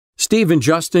Steve and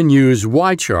Justin use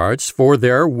YCharts for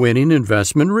their winning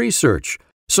investment research.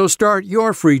 So start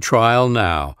your free trial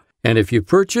now. And if you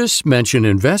purchase, mention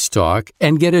InvestTalk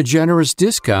and get a generous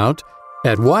discount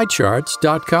at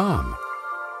YCharts.com.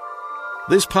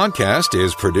 This podcast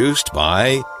is produced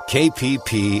by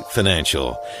KPP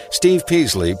Financial. Steve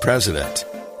Peasley, President.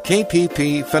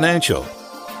 KPP Financial.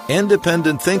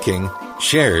 Independent thinking,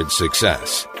 shared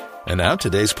success. And now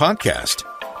today's podcast.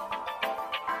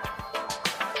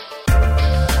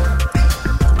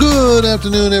 Good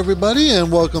afternoon, everybody,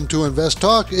 and welcome to Invest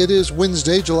Talk. It is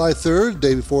Wednesday, July 3rd,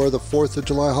 day before the 4th of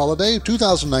July holiday,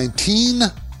 2019.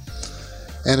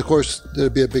 And, of course, there'll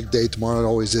be a big day tomorrow. It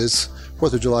always is.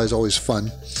 4th of July is always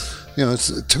fun. You know,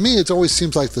 to me, it always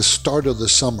seems like the start of the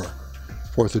summer,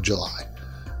 4th of July.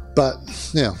 But,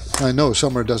 yeah, I know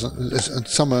summer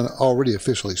already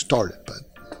officially started, but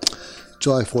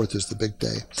July 4th is the big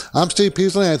day. I'm Steve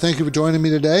Peasley. I thank you for joining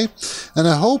me today, and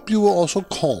I hope you will also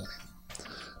call me,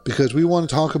 because we want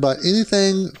to talk about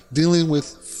anything dealing with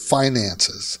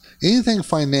finances, anything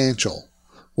financial.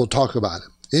 We'll talk about it.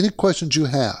 Any questions you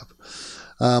have.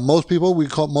 Most of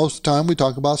the time we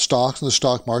talk about stocks and the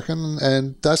stock market,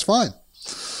 and that's fine.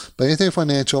 But anything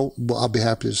financial, I'll be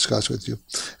happy to discuss with you.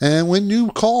 And when you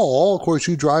call, of course,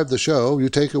 you drive the show. You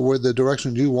take it where the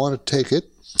direction you want to take it.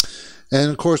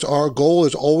 And, of course, our goal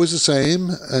is always the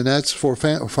same, and that's for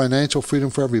financial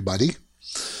freedom for everybody.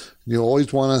 You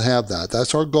always want to have that.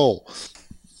 That's our goal.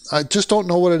 I just don't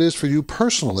know what it is for you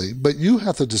personally, but you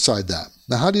have to decide that.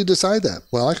 Now, how do you decide that?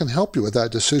 Well, I can help you with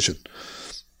that decision.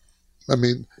 I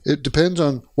mean, it depends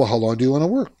on, well, how long do you want to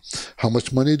work? How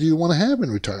much money do you want to have in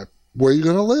retirement? Where are you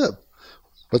going to live?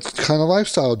 What kind of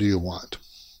lifestyle do you want?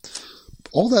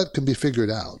 All that can be figured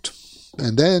out.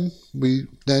 And then we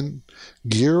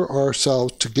gear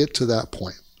ourselves to get to that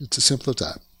point. It's as simple as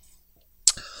that.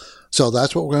 So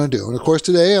that's what we're going to do. And, of course,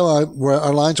 today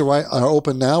our lines are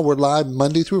open now. We're live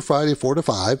Monday through Friday, 4 to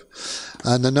 5.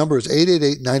 And the number is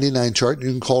 888-99-CHART. You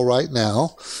can call right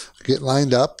now. Get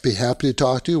lined up. Be happy to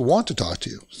talk to you. Want to talk to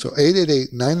you. So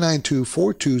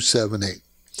 888-992-4278.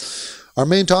 Our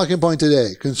main talking point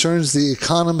today concerns the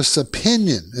economist's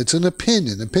opinion. It's an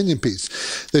opinion piece.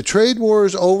 The trade war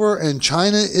is over and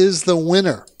China is the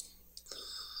winner.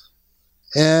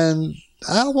 And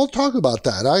we'll talk about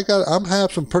that. I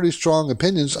have some pretty strong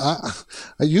opinions.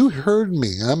 You heard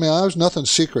me. I mean, I was nothing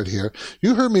secret here.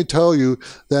 You heard me tell you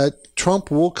that Trump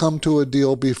will come to a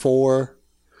deal before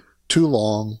too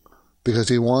long because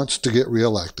he wants to get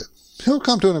reelected. He'll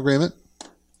come to an agreement.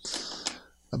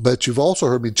 But you've also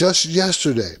heard me just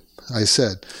yesterday. I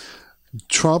said,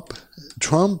 Trump,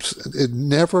 it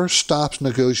never stops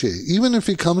negotiating. Even if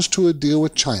he comes to a deal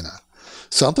with China,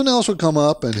 something else will come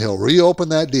up and he'll reopen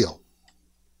that deal.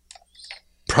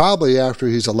 Probably after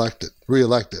he's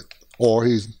reelected, or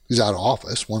he's out of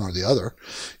office, one or the other.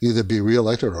 Either be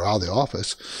reelected or out of the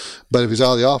office. But if he's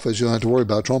out of the office, you don't have to worry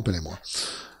about Trump anymore.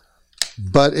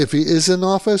 But if he is in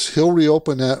office, he'll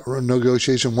reopen that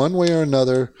negotiation one way or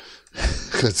another,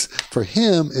 because for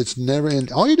him, it's never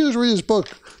ending. All you do is read his book,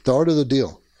 The Art of the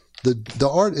Deal. The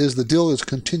art is the deal is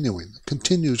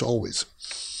continues always.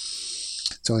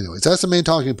 So anyways, that's the main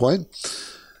talking point.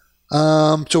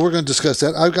 So we're going to discuss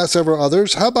that. I've got several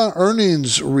others. How about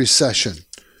earnings recession?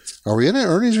 Are we in an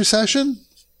earnings recession?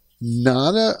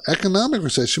 Not an economic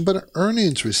recession, but an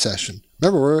earnings recession.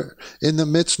 Remember, we're in the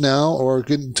midst now, or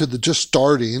getting to just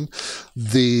starting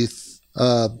the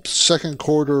second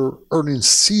quarter earnings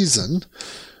season,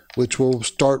 which will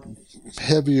start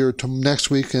heavier to next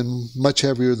week and much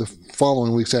heavier the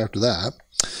following weeks after that.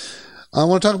 I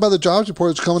want to talk about the jobs report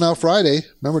that's coming out Friday.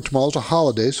 Remember, tomorrow's a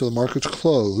holiday, so the market's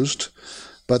closed.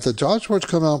 But the jobs report's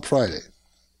coming out Friday.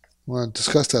 I want to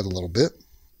discuss that a little bit.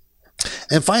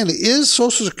 And finally, is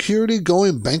Social Security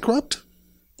going bankrupt?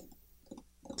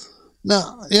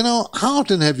 Now, how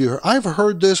often have you heard? I've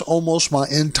heard this almost my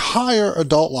entire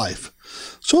adult life.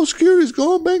 Social Security's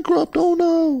going bankrupt. Oh,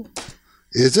 no.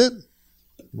 Is it?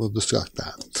 We'll discuss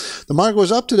that. The market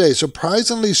was up today,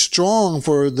 surprisingly strong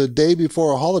for the day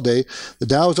before a holiday. The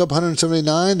Dow was up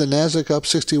 179, the Nasdaq up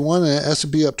 61, and the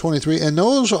S&P up 23. And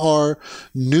those are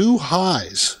new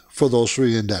highs for those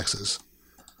three indexes.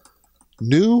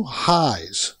 New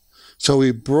highs. So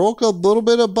we broke a little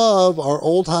bit above our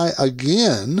old high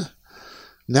again.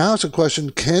 Now it's a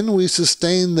question, can we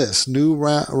sustain this new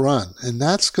run? And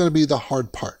that's going to be the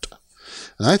hard part.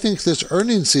 And I think this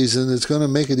earnings season is going to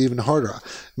make it even harder.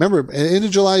 Remember, end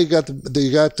of July, you got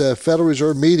the Federal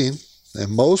Reserve meeting, And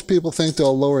most people think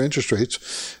they'll lower interest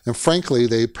rates. And frankly,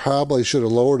 they probably should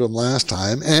have lowered them last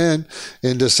time. And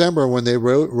in December, when they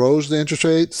rose the interest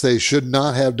rates, they should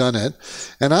not have done it.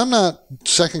 And I'm not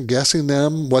second guessing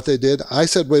them what they did. I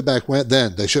said way back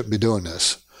then they shouldn't be doing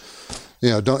this.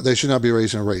 They should not be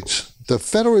raising rates. The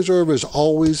Federal Reserve is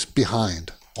always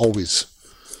behind. Always.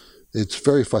 It's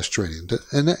very frustrating.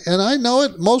 And I know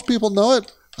it. Most people know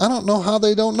it. I don't know how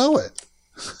they don't know it.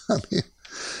 I mean,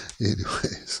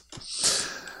 anyways.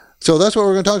 So that's what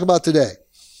we're going to talk about today.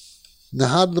 Now,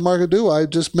 how did the market do? I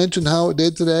just mentioned how it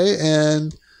did today.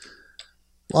 And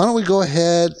why don't we go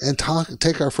ahead and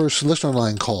take our first listener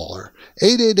line caller.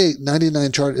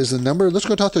 888-99-CHART is the number. Let's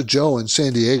go talk to Joe in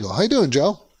San Diego. How you doing,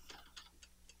 Joe?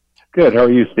 Good. How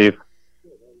are you, Steve?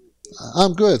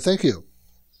 I'm good. Thank you.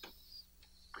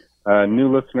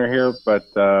 New listener here, but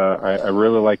I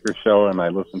really like your show, and I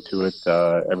listen to it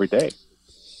every day.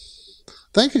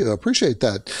 Thank you. I appreciate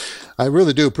that. I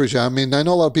really do appreciate it. I mean, I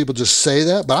know a lot of people just say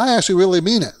that, but I actually really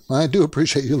mean it. I do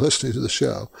appreciate you listening to the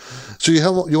show. So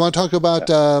you want to talk about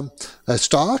a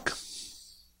stock?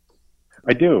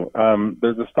 I do.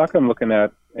 There's a stock I'm looking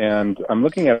at, and I'm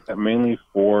looking at it mainly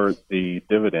for the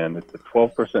dividend. It's a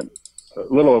 12%, a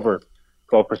little over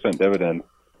 12% dividend.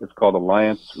 It's called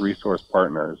Alliance Resource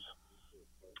Partners,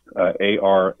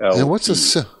 ARLP. And what's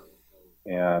this?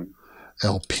 And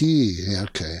LP.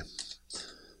 Okay.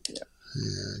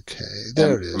 Okay,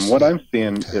 there it is. From what I'm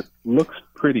seeing, it looks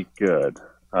pretty good.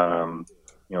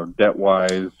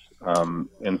 Debt-wise,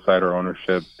 insider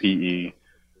ownership, PE. I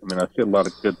mean, I see a lot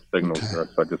of good signals there,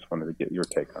 so I just wanted to get your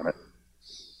take on it.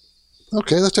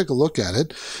 Okay, let's take a look at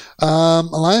it.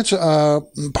 Alliance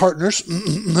Partners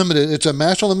Limited. It's a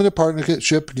master limited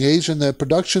partnership engaged in the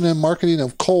production and marketing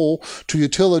of coal to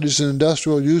utilities and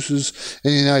industrial uses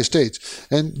in the United States.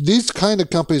 And these kind of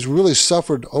companies really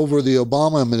suffered over the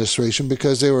Obama administration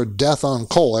because they were death on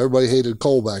coal. Everybody hated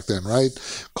coal back then, right?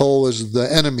 Coal is the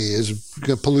enemy, is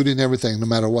polluting everything no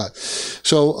matter what.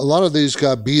 So a lot of these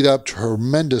got beat up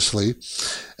tremendously.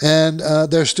 And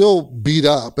they're still beat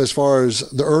up as far as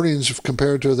the earnings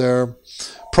compared to their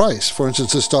price. For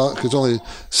instance, this stock is only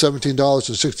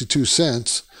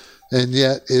 $17.62, and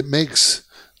yet it makes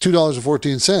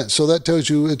 $2.14. So that tells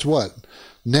you it's what?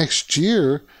 Next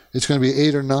year, it's going to be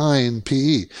 8 or 9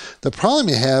 PE. The problem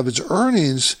you have is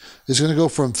earnings is going to go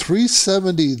from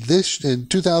 $3.70 in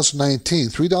 2019,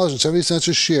 $3.70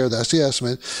 a share, that's the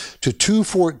estimate, to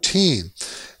 $2.14.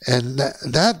 And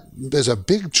that is a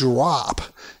big drop.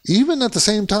 Even at the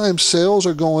same time, sales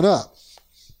are going up.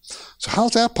 So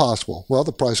how's that possible? Well,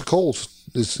 the price of coal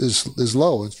is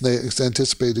low. It's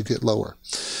anticipated to get lower.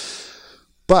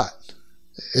 But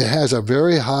it has a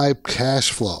very high cash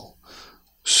flow.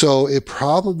 So it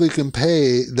probably can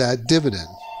pay that dividend.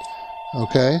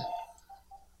 Okay?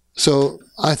 So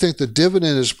I think the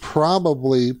dividend is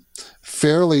probably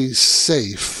fairly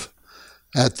safe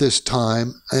at this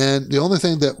time. And the only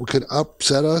thing that could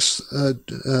upset us,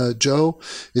 Joe,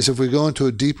 is if we go into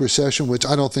a deep recession, which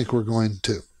I don't think we're going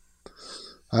to.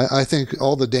 I think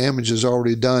all the damage is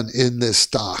already done in this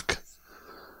stock.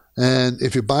 And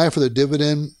if you buy for the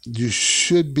dividend, you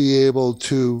should be able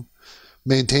to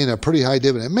maintain a pretty high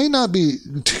dividend. It may not be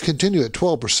to continue at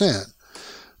 12%,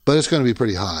 but it's going to be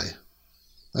pretty high.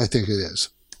 I think it is.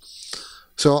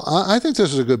 So I think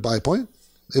this is a good buy point.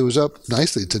 It was up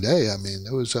nicely today. I mean,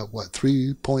 it was up,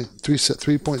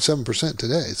 3.7%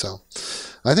 today. So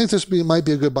I think this might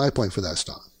be a good buy point for that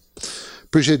stock.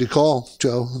 Appreciate the call,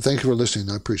 Joe. Thank you for listening.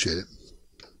 I appreciate it.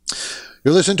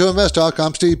 You're listening to Invest Talk.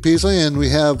 I'm Steve Peasley, and we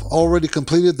have already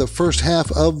completed the first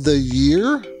half of the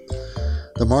year.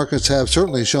 The markets have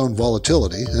certainly shown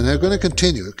volatility, and they're going to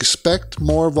continue. Expect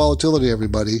more volatility,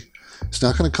 everybody. It's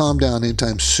not going to calm down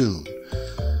anytime soon.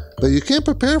 But you can't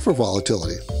prepare for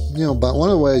volatility. But one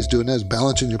of the ways doing that is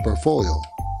balancing your portfolio.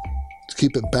 To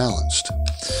keep it balanced.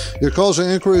 Your calls and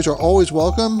inquiries are always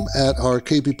welcome at our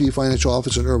KPP Financial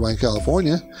Office in Irvine,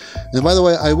 California. And by the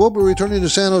way, I will be returning to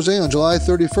San Jose on July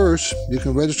 31st. You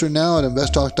can register now at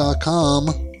investtalk.com.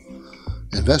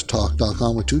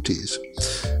 Investtalk.com with 2 T's.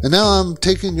 And now I'm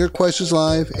taking your questions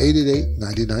live,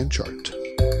 888-99-CHART.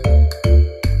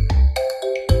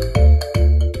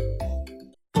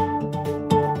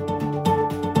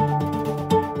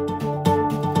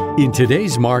 In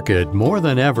today's market, more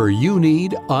than ever, you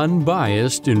need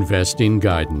unbiased investing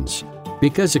guidance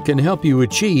because it can help you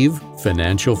achieve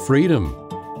financial freedom.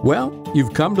 Well,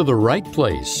 you've come to the right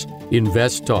place,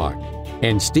 Invest Talk.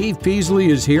 And Steve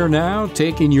Peasley is here now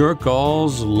taking your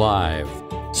calls live.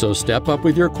 So step up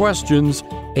with your questions,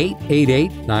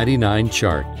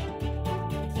 888-99-CHART.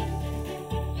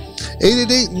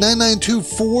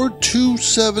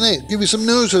 888-992-4278. Give you some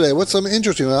news today. What's some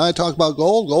interesting? When I talk about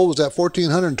gold, gold was at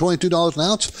 $1,422 an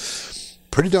ounce.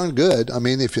 Pretty darn good. I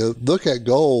mean, if you look at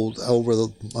gold over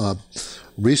the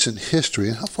recent history,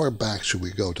 and how far back should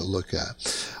we go to look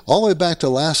at? All the way back to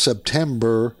last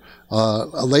September,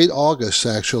 late August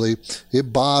actually,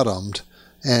 it bottomed.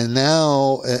 And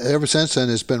now, ever since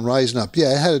then, it's been rising up.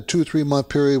 Yeah, it had a 2 or 3 month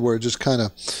period where it just kind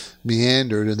of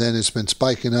meandered, and then it's been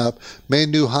spiking up. Made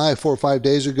a new high 4 or 5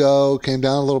 days ago, came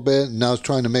down a little bit, and now it's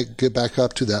trying to get back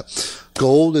up to that.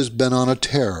 Gold has been on a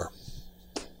tear.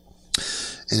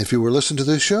 And if you were listening to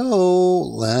the show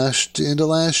into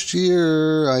last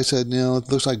year, I said, it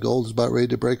looks like gold is about ready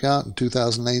to break out in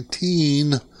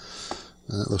 2019. It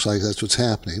looks like that's what's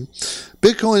happening.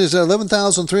 Bitcoin is at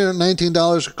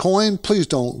 $11,319 a coin. Please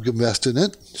don't invest in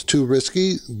it. It's too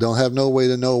risky. Don't have no way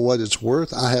to know what it's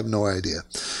worth. I have no idea.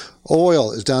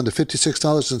 Oil is down to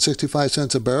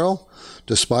 $56.65 a barrel,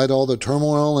 despite all the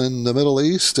turmoil in the Middle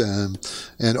East and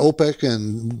OPEC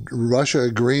and Russia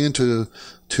agreeing to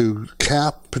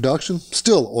cap production.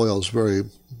 Still, oil is very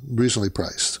reasonably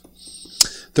priced.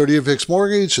 30-year fixed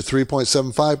mortgage at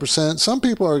 3.75%. Some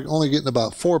people are only getting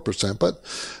about 4%, but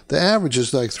the average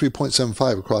is like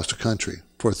 3.75 across the country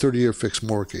for a 30-year fixed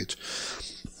mortgage.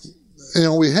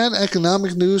 We had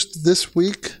economic news this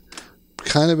week,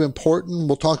 kind of important.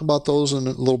 We'll talk about those in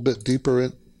a little bit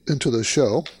deeper into the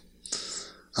show.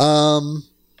 ADP,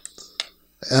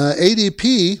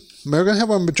 we're going to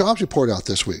have our jobs report out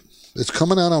this week. It's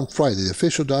coming out on Friday, the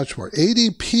official jobs report.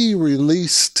 ADP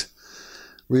released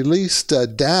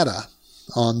data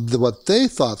on what they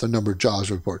thought the number of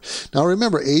jobs report. Now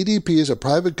remember, ADP is a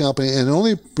private company and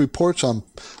only reports on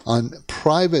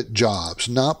private jobs,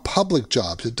 not public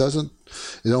jobs. It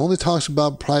only talks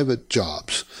about private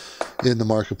jobs in the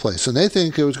marketplace. And they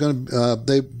think it was going to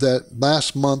that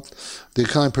last month the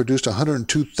economy produced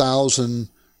 102,000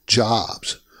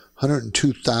 jobs.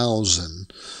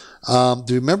 102,000.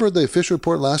 Do you remember the official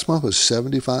report last month was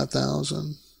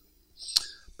 75,000?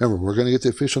 Remember, we're going to get the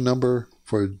official number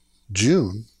for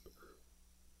June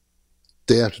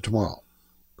day after tomorrow.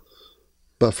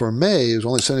 But for May, it was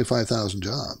only 75,000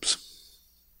 jobs.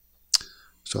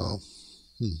 So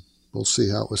we'll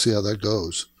see how that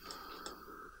goes.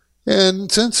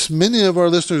 And since many of our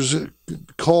listeners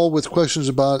call with questions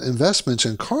about investments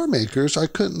in car makers, I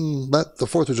couldn't let the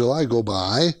 4th of July go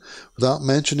by without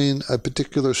mentioning a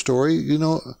particular story. You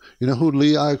know who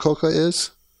Lee Iacocca is?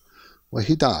 Well,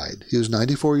 he died. He was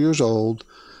 94 years old.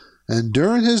 And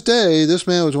during his day, this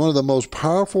man was one of the most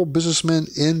powerful businessmen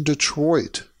in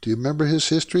Detroit. Do you remember his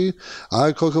history?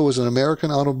 Iacocca was an American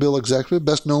automobile executive,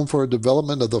 best known for the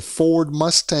development of the Ford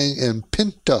Mustang and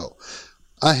Pinto.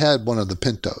 I had one of the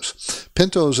Pintos.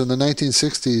 Pintos in the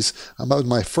 1960s, that was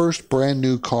my first brand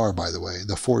new car, by the way,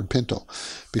 the Ford Pinto,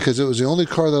 because it was the only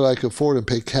car that I could afford and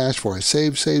pay cash for. I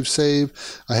saved. I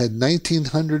had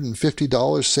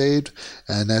 $1,950 saved,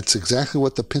 and that's exactly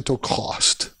what the Pinto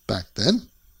cost back then.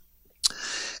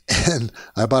 And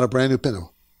I bought a brand new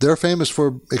Pinto. They're famous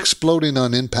for exploding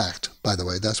on impact, by the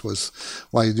way. That's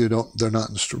why they're not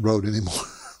in the road anymore.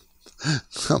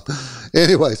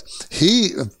 Anyways,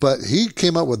 he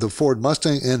came up with the Ford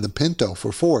Mustang and the Pinto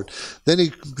for Ford. Then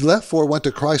he left Ford, went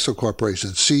to Chrysler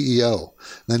Corporation, CEO,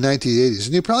 in the 1980s.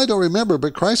 And you probably don't remember,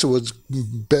 but Chrysler was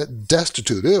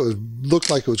destitute. It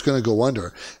looked like it was going to go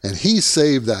under. And he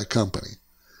saved that company.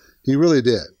 He really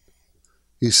did.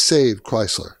 He saved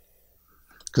Chrysler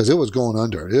because it was going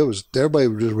under. Everybody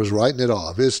was writing it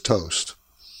off. It's toast.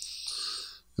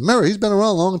 Remember, he's been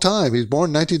around a long time. He's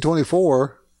born in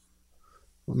 1924.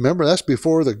 Remember, that's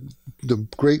before the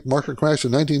great market crash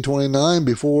of 1929,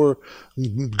 before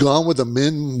Gone with the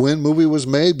Wind movie was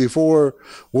made, before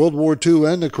World War II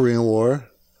and the Korean War.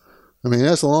 I mean,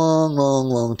 that's a long, long,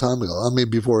 long time ago. I mean,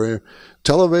 before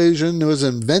television was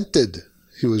invented,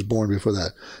 he was born before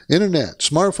that. Internet,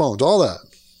 smartphones, all that.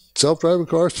 Self-driving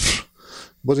cars,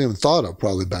 wasn't even thought of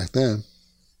probably back then.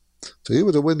 So he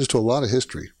was a witness to a lot of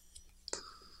history.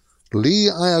 Lee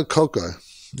Iacocca.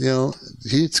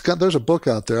 There's a book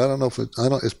out there. I don't know if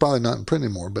it's probably not in print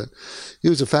anymore, but he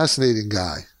was a fascinating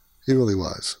guy. He really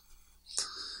was.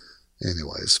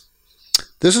 Anyways,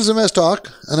 this is Invest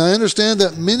Talk, and I understand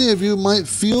that many of you might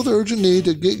feel the urgent need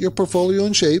to get your portfolio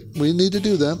in shape. We need to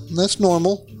do that, and that's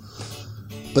normal.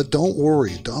 But don't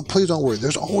worry. Please don't worry.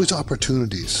 There's always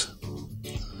opportunities.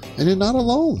 And you're not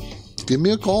alone. Give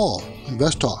me a call.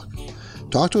 Invest Talk.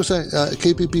 Talk to us at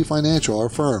KPP Financial, our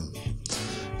firm.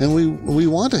 And we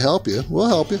want to help you. We'll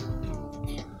help you.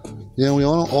 We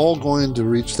are all going to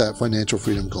reach that financial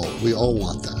freedom goal. We all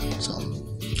want that. So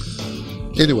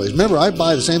Anyways, remember, I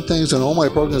buy the same things in all my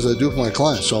programs I do for my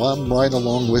clients, so I'm right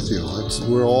along with you.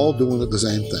 We're all doing it the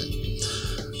same thing.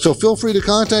 So feel free to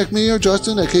contact me or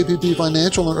Justin at KPP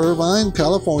Financial in Irvine,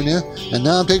 California. And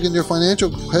now I'm taking your financial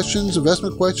questions,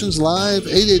 investment questions live,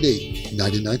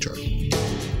 888-99-CHART.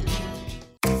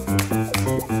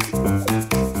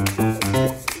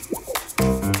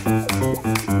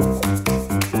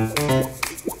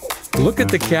 Look at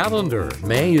the calendar.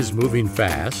 May is moving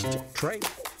fast.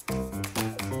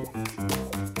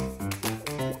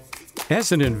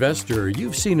 As an investor,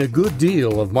 you've seen a good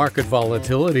deal of market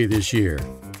volatility this year,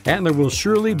 and there will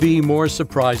surely be more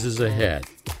surprises ahead.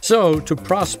 So, to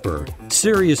prosper,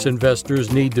 serious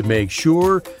investors need to make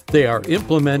sure they are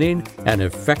implementing an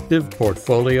effective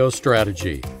portfolio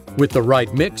strategy with the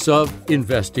right mix of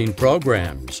investing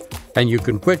programs. And you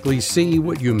can quickly see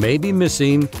what you may be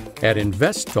missing at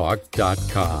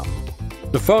investtalk.com.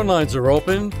 The phone lines are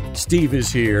open. Steve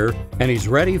is here, and he's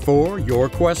ready for your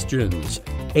questions.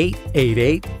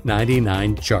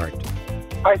 888-99-CHART.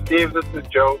 Hi, Steve. This is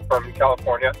Joe from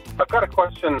California. I've got a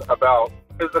question about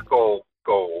physical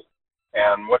gold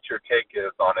and what your take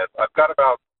is on it. I've got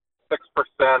about 6%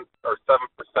 or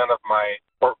 7% of my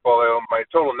portfolio, my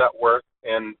total net worth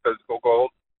in physical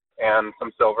gold and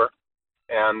some silver,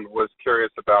 and was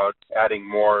curious about adding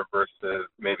more versus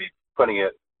maybe putting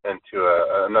it into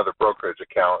another brokerage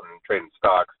account and trading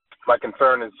stocks. My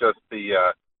concern is just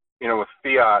with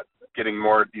fiat getting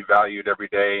more devalued every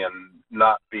day and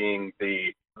not being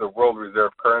the world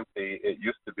reserve currency it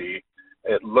used to be,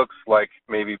 it looks like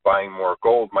maybe buying more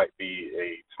gold might be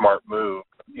a smart move,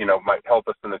 might help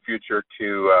us in the future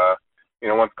to,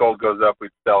 once gold goes up,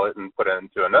 we'd sell it and put it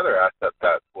into another asset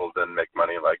that will then make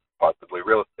money, like possibly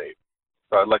real estate.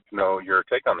 So I'd like to know your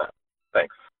take on that.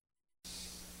 Thanks.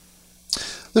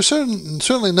 There's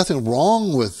certainly nothing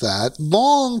wrong with that.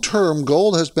 Long-term,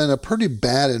 gold has been a pretty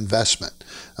bad investment.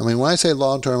 I mean, when I say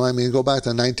long-term, I mean go back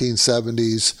to the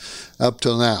 1970s up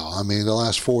till now. I mean, the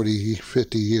last 40,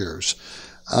 50 years.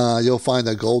 You'll find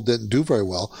that gold didn't do very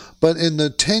well. But in the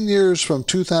 10 years from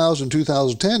 2000 to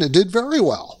 2010, it did very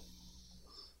well.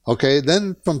 Okay,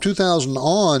 then from 2000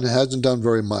 on, it hasn't done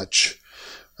very much.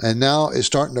 And now it's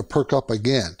starting to perk up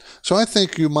again. So I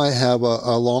think you might have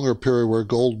a longer period where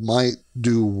gold might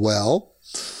do well.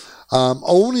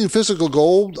 Owning physical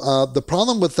gold, the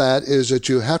problem with that is that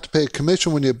you have to pay a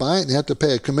commission when you buy it and you have to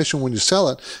pay a commission when you sell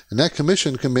it. And that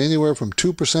commission can be anywhere from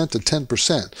 2% to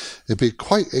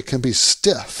 10%. It can be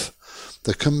stiff,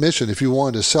 the commission, if you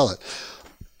wanted to sell it.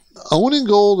 Owning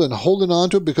gold and holding on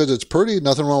to it because it's pretty,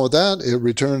 nothing wrong with that. It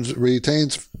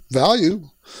retains value.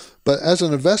 But as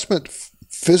an investment,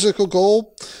 physical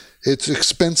gold, it's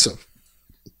expensive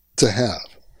to have.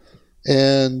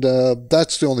 And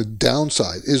that's the only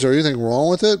downside. Is there anything wrong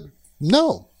with it?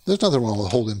 No, there's nothing wrong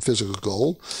with holding physical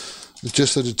gold. It's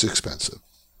just that it's expensive.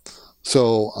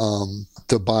 So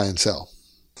to buy and sell.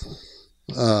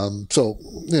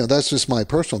 That's just my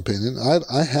personal opinion.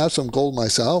 I have some gold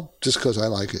myself just because I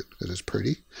like it, because it's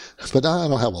pretty. But I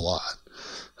don't have a lot.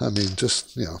 I mean,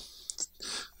 just,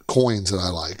 coins that I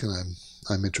like and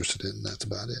I'm interested in. That's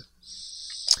about it.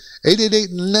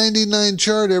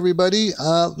 888-99-CHART, everybody.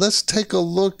 Let's take a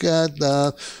look at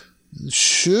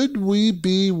should we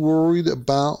be worried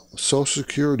about Social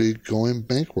Security going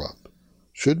bankrupt?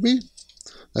 Should we?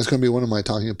 That's going to be one of my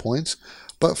talking points.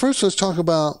 But first, let's talk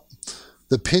about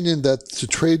the opinion that the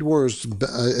trade war is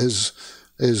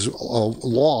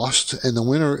lost and the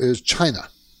winner is China.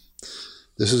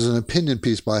 This is an opinion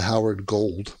piece by Howard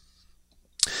Gold.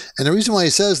 And the reason why he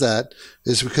says that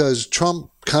is because Trump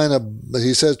kind of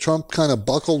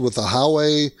buckled with the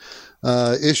Huawei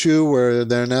issue, where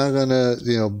they're now going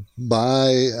to,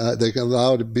 buy.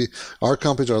 Our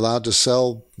companies are allowed to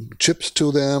sell chips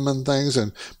to them and things.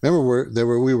 And remember,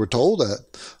 we were told that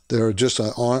they're just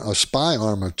a spy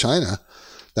arm of China,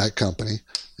 that company.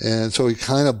 And so he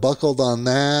kind of buckled on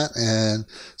that, and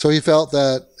so he felt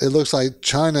that it looks like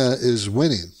China is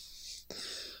winning.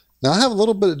 Now, I have a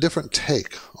little bit of different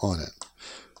take on it.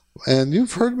 And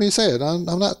you've heard me say it. I'm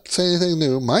not saying anything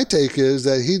new. My take is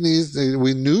that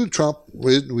we know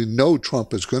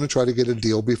Trump is going to try to get a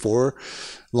deal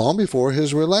long before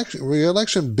his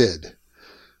re-election bid.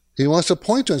 He wants to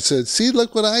point to it and say, see,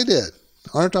 look what I did.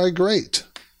 Aren't I great?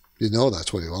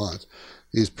 That's what he wants.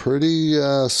 He's pretty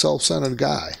self-centered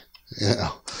guy.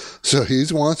 So he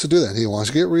wants to do that. He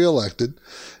wants to get reelected.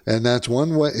 And that's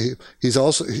one way. He's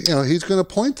also, he's going to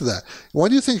point to that. Why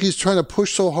do you think he's trying to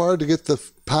push so hard to get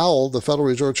Powell, the Federal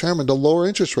Reserve Chairman, to lower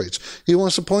interest rates? He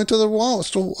wants to point to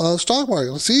the stock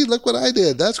market. See, look what I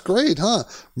did. That's great, huh?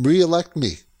 Reelect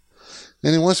me.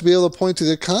 And he wants to be able to point to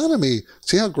the economy.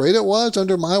 See how great it was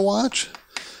under my watch?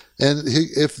 And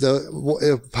if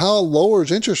Powell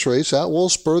lowers interest rates, that will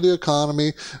spur the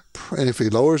economy. And if he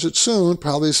lowers it soon,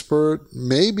 probably spur it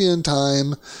maybe in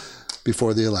time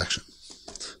before the election.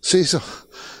 See, so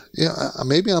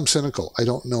maybe I'm cynical. I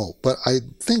don't know. But I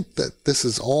think that this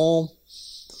is all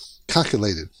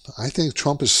calculated. I think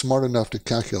Trump is smart enough to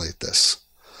calculate this.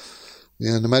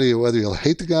 No matter whether you'll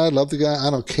hate the guy, love the guy,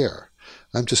 I don't care.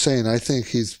 I'm just saying I think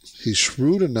he's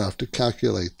shrewd enough to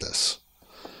calculate this.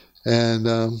 And,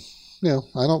 I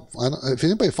don't, if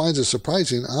anybody finds it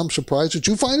surprising, I'm surprised that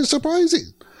you find it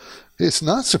surprising. It's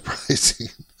not surprising.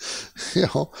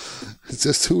 It's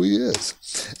just who he is.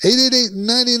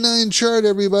 888-99-CHART,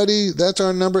 everybody. That's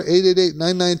our number,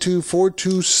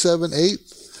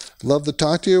 888-992-4278. Love to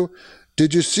talk to you.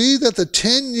 Did you see that the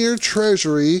 10-year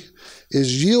Treasury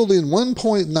is yielding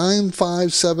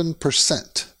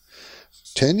 1.957%?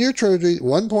 10-year Treasury,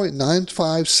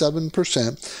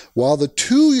 1.957%, while the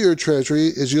 2-year Treasury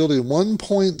is yielding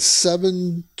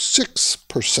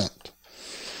 1.76%.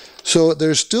 So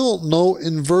there's still no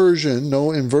inversion,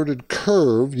 no inverted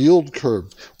curve, yield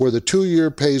curve, where the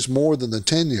 2-year pays more than the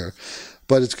 10-year,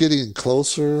 but it's getting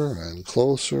closer and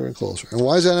closer and closer. And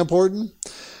why is that important?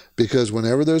 Because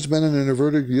whenever there's been an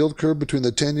inverted yield curve between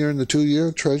the 10-year and the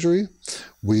 2-year Treasury,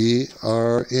 we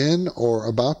are in or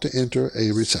about to enter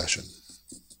a recession.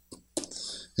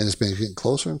 And it's been getting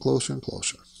closer and closer and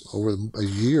closer over a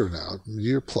year now, a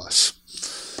year plus.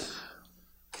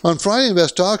 On Friday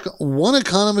Invest Talk, one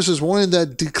economist is warning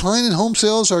that decline in home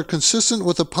sales are consistent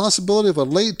with the possibility of a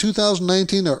late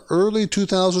 2019 or early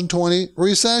 2020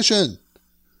 recession.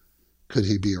 Could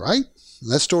he be right?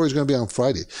 That story is going to be on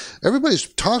Friday. Everybody's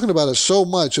talking about it so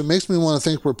much, it makes me want to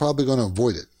think we're probably going to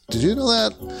avoid it. Did you know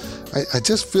that? I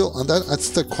just feel that's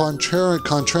the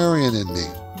contrarian in me.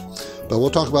 But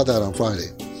we'll talk about that on Friday.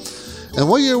 And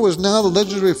what year was now the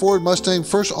legendary Ford Mustang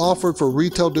first offered for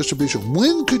retail distribution?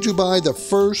 When could you buy the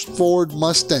first Ford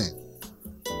Mustang?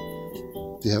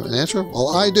 Do you have an answer? Well,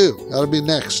 I do. That'll be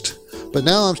next. But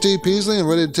now I'm Steve Peasley and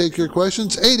ready to take your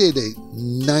questions.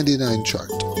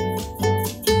 888-99-CHART.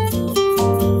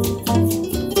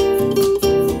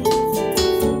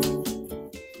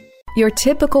 Your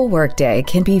typical workday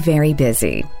can be very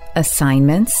busy.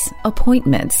 Assignments,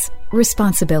 appointments,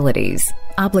 responsibilities,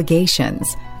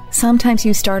 obligations. Sometimes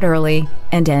you start early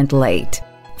and end late.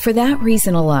 For that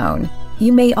reason alone,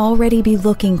 you may already be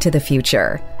looking to the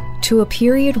future, to a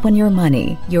period when your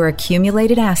money, your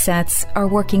accumulated assets, are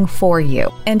working for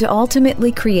you and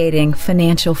ultimately creating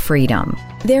financial freedom.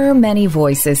 There are many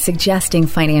voices suggesting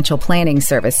financial planning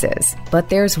services, but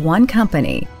there's one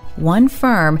company, one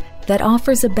firm that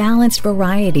offers a balanced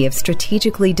variety of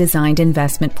strategically designed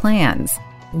investment plans.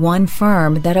 One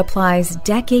firm that applies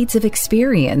decades of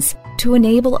experience to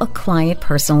enable a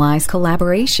client-personalized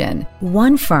collaboration.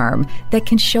 One firm that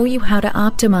can show you how to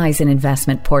optimize an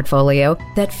investment portfolio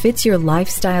that fits your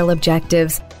lifestyle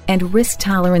objectives and risk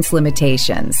tolerance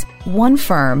limitations. One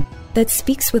firm that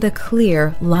speaks with a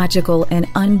clear, logical, and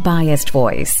unbiased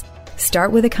voice.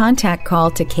 Start with a contact call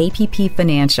to KPP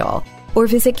Financial or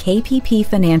visit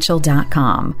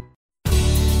kppfinancial.com.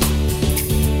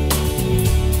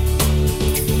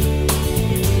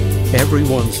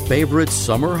 Everyone's favorite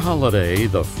summer holiday,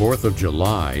 the 4th of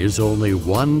July, is only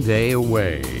one day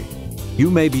away.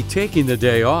 You may be taking the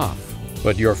day off,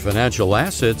 but your financial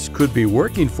assets could be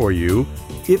working for you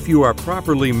if you are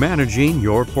properly managing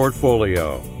your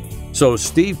portfolio. So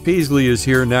Steve Peasley is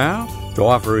here now to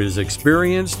offer his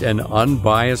experienced and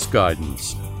unbiased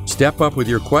guidance. Step up with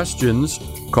your questions.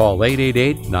 Call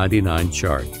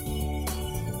 888-99-CHART.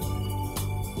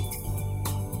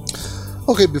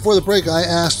 Okay, before the break, I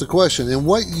asked the question, in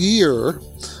what year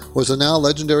was the now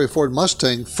legendary Ford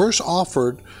Mustang first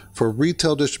offered for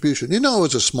retail distribution? It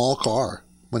was a small car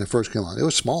when it first came out. It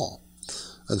was small.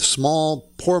 A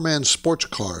small, poor man's sports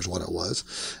car is what it was.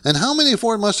 And how many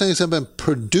Ford Mustangs have been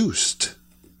produced?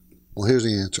 Well, here's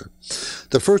the answer.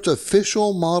 The first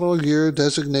official model year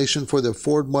designation for the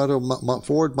Ford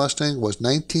Mustang was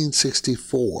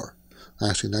 1964.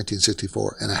 Actually,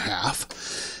 1964 and a half.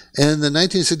 And the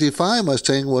 1965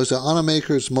 Mustang was the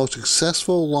automaker's most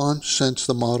successful launch since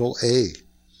the Model A.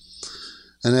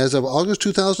 And as of August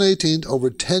 2018, over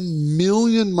 10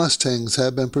 million Mustangs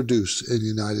have been produced in the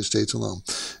United States alone.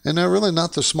 And they're really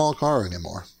not the small car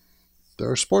anymore.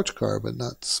 They're a sports car, but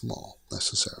not small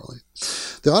necessarily.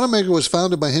 The automaker was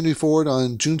founded by Henry Ford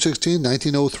on June 16,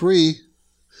 1903.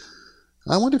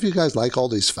 I wonder if you guys like all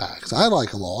these facts. I like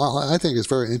them all. I think it's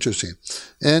very interesting.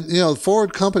 And, the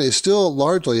Ford company is still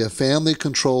largely a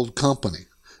family-controlled company.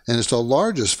 And it's the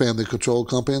largest family-controlled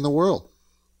company in the world.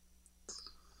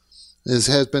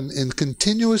 has been in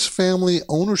continuous family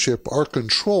ownership or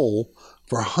control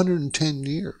for 110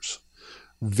 years.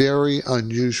 Very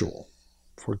unusual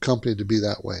for a company to be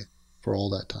that way for all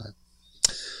that time.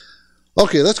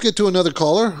 Okay, let's get to another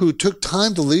caller who took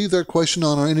time to leave their question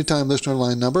on our Anytime Listener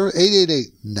line number,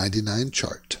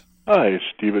 888-99-CHART. Hi,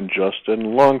 Stephen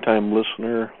Justin, longtime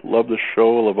listener. Love the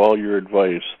show, love all your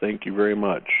advice. Thank you very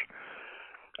much.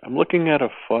 I'm looking at a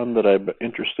fund that I'm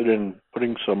interested in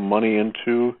putting some money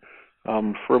into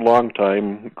for a long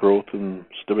time, growth and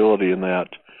stability in that.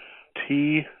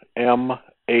 TMAPX.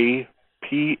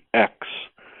 I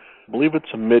believe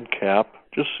it's a mid-cap.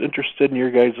 Just interested in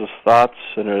your guys' thoughts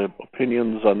and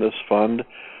opinions on this fund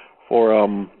for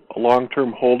a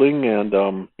long-term holding and,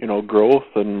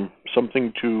 growth and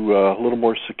something to a little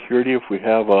more security if we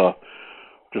have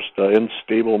just an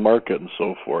unstable market and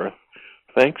so forth.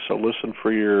 Thanks. I'll listen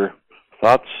for your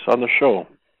thoughts on the show.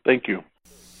 Thank you.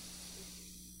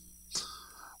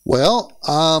 Well,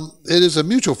 it is a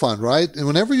mutual fund, right? And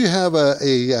whenever you have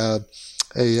a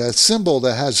symbol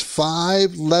that has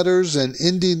 5 letters and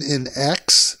ending in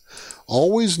X,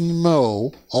 always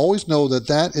know that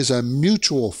that is a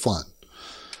mutual fund.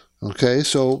 Okay,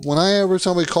 so whenever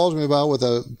somebody calls me about with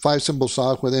a 5-symbol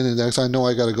stock with ending in X, I know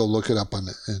I got to go look it up on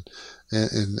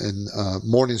in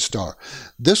Morningstar.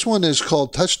 This one is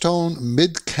called Touchstone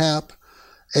Midcap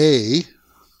A.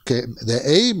 Okay, the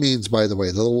A means, by the way,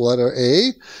 the little letter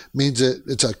A means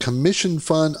it's a commission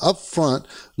fund up front.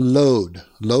 Load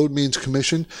means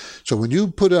commission. So when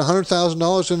you put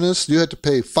 $100,000 in this, you have to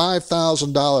pay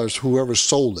 $5,000 whoever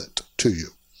sold it to you.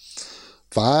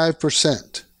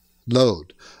 5%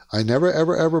 load. I never,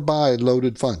 ever buy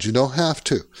loaded funds. You don't have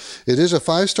to. It is a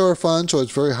 5-star fund, so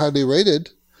it's very highly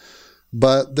rated.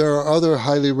 But there are other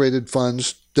highly rated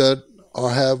funds that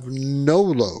have no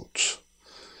loads.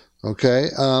 Okay,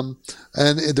 and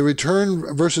the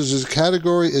return versus his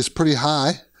category is pretty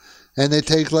high, and they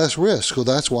take less risk. So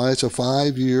that's why it's a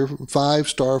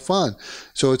 5-star fund.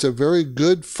 So it's a very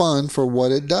good fund for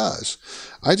what it does.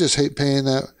 I just hate paying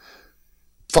that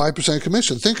 5%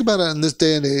 commission. Think about it in this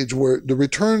day and age where the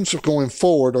returns going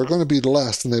forward are going to be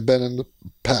less than they've been in the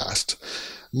past.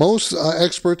 Most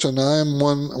experts, and I am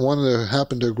one that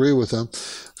happen to agree with them,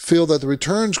 feel that the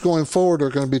returns going forward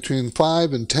are going to be between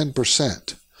 5 and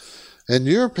 10%. And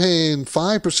you're paying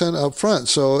 5% up front.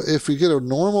 So if you get a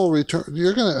normal return,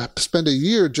 you're going to spend a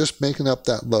year just making up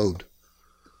that load.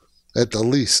 At the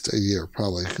least a year,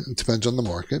 probably. It depends on the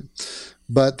market.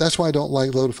 But that's why I don't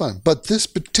like loaded fund. But this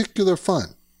particular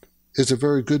fund is a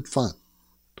very good fund.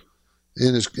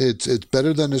 And it's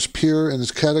better than its peer in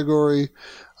its category.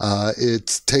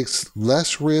 It takes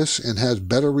less risk and has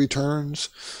better returns.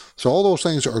 So all those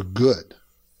things are good.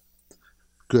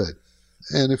 Good.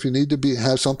 And if you need to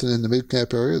have something in the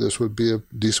mid-cap area, this would be a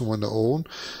decent one to own.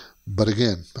 But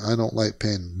again, I don't like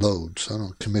paying loads. I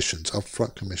don't commissions,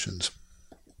 upfront commissions.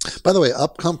 By the way,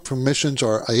 upfront commissions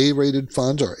are A-rated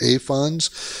funds or A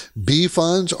funds. B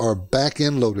funds are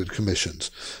back-end loaded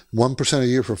commissions, 1% a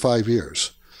year for 5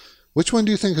 years. Which one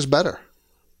do you think is better?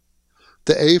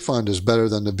 The A fund is better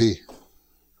than the B.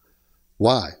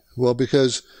 Why? Well,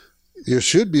 because you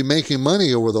should be making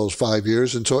money over those 5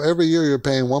 years, and so every year you're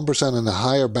paying 1% in a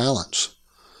higher balance.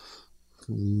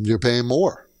 You're paying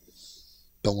more.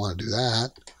 Don't want to do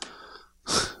that.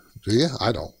 Do you?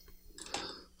 I don't.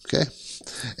 Okay.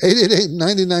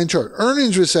 888-99-CHART.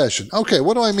 Earnings recession. Okay,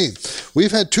 what do I mean?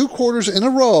 We've had 2 quarters in a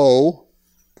row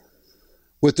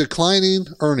with declining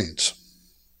earnings.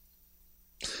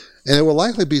 And it will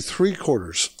likely be 3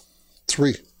 quarters.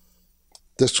 3.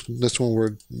 This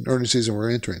one earnings season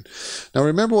we're entering. Now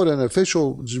remember what an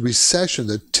official recession,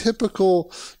 the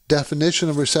typical definition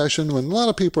of recession, when a lot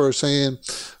of people are saying,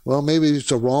 well, maybe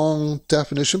it's a wrong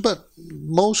definition, but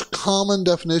most common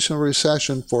definition of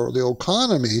recession for the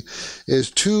economy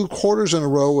is 2 quarters in a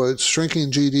row with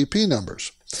shrinking GDP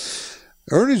numbers.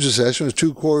 Earnings recession is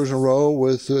 2 quarters in a row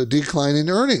with declining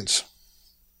earnings.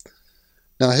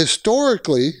 Now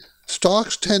historically,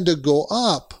 stocks tend to go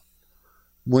up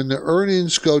when the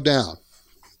earnings go down.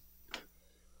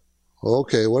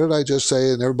 Okay, what did I just say?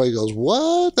 And everybody goes,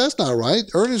 what? That's not right.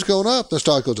 Earnings going up, the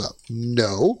stock goes up.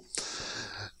 No.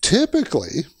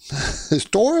 Typically,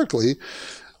 historically,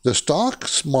 the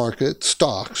stocks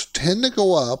tend to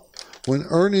go up when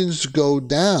earnings go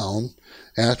down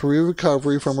after a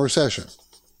recovery from a recession.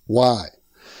 Why?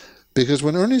 Because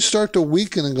when earnings start to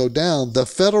weaken and go down, the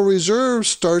Federal Reserve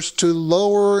starts to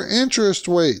lower interest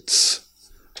rates.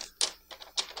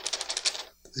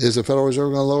 Is the Federal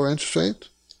Reserve going to lower interest rates?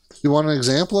 You want an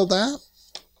example of that?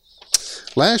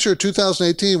 Last year,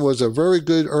 2018, was a very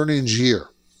good earnings year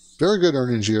Very good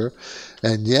earnings year.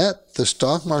 And yet the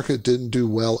stock market didn't do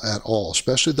well at all,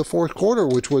 especially the fourth quarter,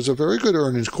 which was a very good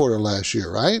earnings quarter last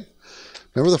year, right?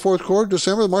 Remember the fourth quarter,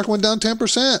 December, the market went down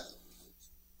 10%.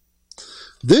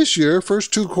 This year,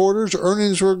 first 2 quarters,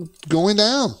 earnings were going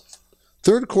down.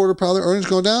 Third quarter, probably earnings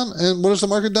going down. And what has the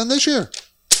market done this year?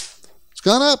 It's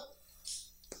gone up.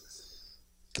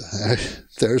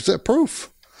 There's that proof.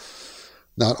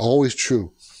 Not always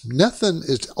true. Nothing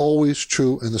is always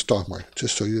true in the stock market,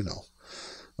 just so you know.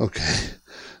 Okay.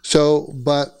 So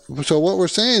what we're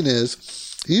saying is,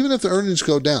 even if the earnings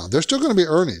go down, there's still going to be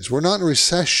earnings. We're not in a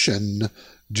recession,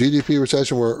 GDP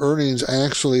recession, where earnings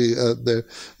actually,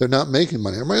 they're not making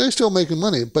money. I mean, they're still making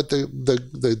money, but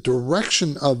the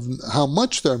direction of how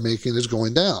much they're making is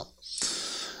going down.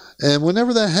 And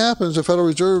whenever that happens, the Federal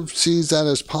Reserve sees that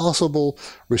as possible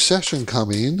recession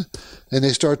coming, and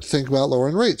they start to think about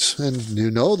lowering rates. And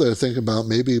they're thinking about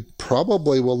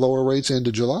probably will lower rates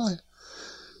into July,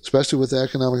 especially with the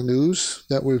economic news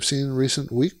that we've seen in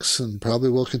recent weeks and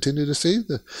probably will continue to see.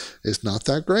 It's not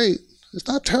that great. It's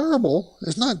not terrible.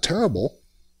 It's not terrible.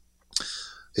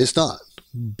 It's not.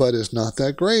 But it's not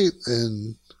that great.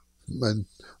 And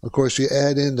of course, you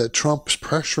add in that Trump's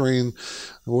pressuring,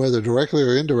 whether directly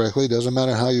or indirectly, doesn't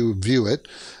matter how you view it,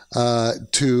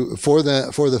 for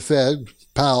the Fed,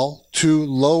 Powell, to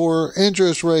lower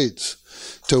interest rates,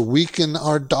 to weaken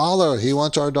our dollar. He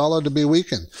wants our dollar to be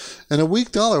weakened. And a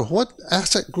weak dollar, what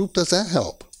asset group does that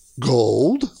help?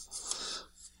 Gold.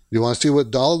 You want to see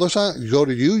what dollar looks like? You go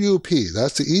to UUP.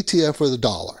 That's the ETF for the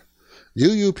dollar.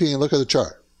 UUP, and look at the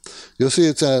chart. You'll see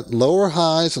it's at lower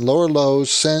highs and lower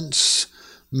lows since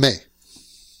May.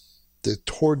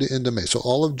 Toward the end of May. So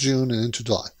all of June and into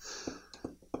July.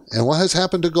 And what has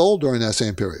happened to gold during that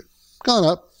same period? Gone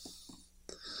up.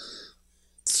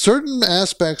 Certain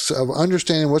aspects of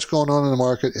understanding what's going on in the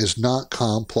market is not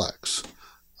complex.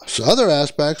 So other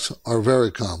aspects are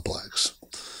very complex.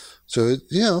 So,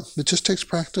 it just takes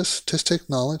practice, just takes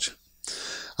knowledge.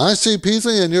 I'm Steve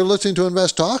Peasley, and you're listening to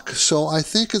Invest Talk. So I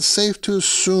think it's safe to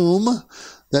assume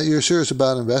that you're serious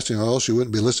about investing, or else you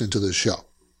wouldn't be listening to this show.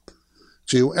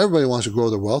 See, everybody wants to grow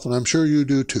their wealth, and I'm sure you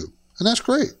do too. And that's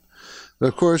great. But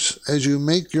of course, as you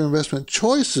make your investment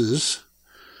choices,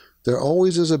 there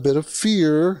always is a bit of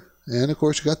fear. And of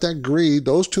course, you got that greed.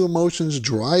 Those two emotions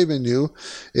driving you.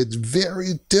 It's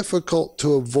very difficult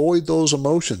to avoid those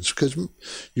emotions because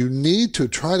you need to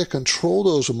try to control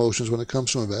those emotions when it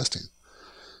comes to investing.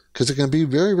 Because it can be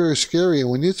very, very scary.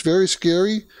 And when it's very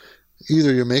scary,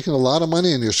 either you're making a lot of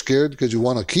money and you're scared because you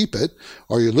want to keep it,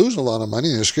 or you're losing a lot of money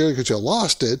and you're scared because you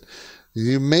lost it.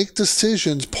 You make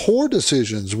decisions, poor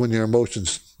decisions, when your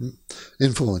emotions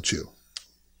influence you.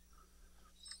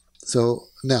 So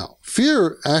now,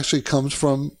 fear actually comes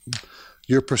from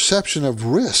your perception of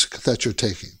risk that you're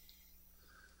taking.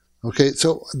 Okay,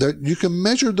 so you can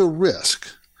measure the risk.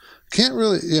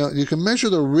 You can measure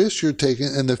the risk you're taking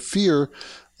and the fear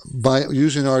by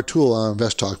using our tool on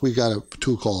Invest Talk. We got a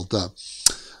tool called,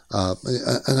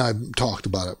 and I've talked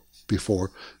about it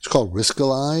before. It's called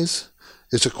Riskalyze.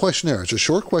 It's a questionnaire. It's a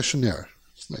short questionnaire.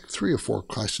 It's like 3 or 4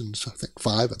 questions, I think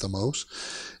 5 at the most.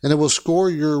 And it will score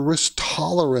your risk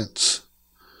tolerance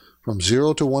from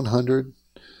 0 to 100.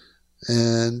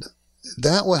 And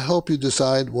that will help you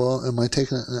decide, well, am I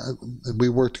taking it? And we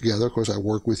work together. Of course, I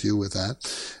work with you with that.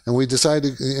 And we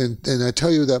decided, and I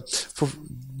tell you that for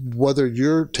whether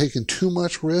you're taking too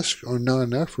much risk or not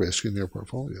enough risk in your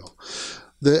portfolio.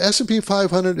 The S&P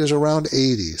 500 is around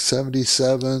 80,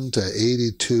 77 to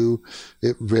 82.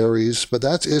 It varies, but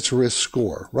that's its risk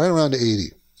score, right around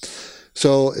 80.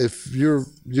 So if your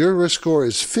risk score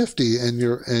is 50 and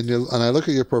I look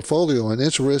at your portfolio and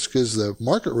its risk is the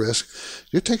market risk,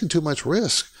 you're taking too much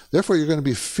risk. Therefore, you're going to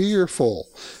be fearful.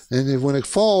 And when it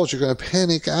falls, you're going to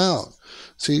panic out.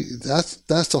 See, that's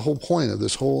the whole point of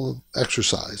this whole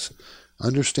exercise,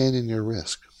 understanding your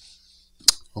risk.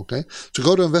 Okay, so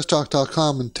go to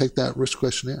investtalk.com and take that risk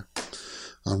questionnaire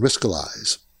on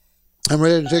Riskalyze. I'm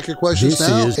ready to take your questions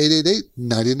now.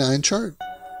 888-99-CHART.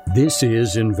 This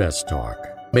is Invest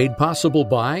Talk, made possible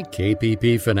by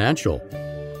KPP Financial,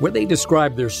 where they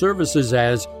describe their services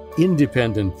as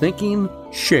independent thinking,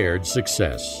 shared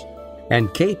success. And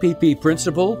KPP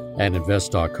principal and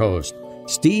Invest Talk host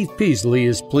Steve Peasley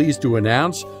is pleased to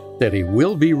announce that he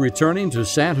will be returning to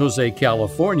San Jose,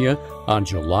 California on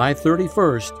July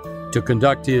 31st to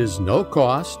conduct his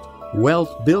no-cost,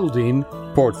 wealth-building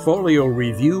portfolio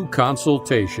review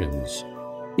consultations.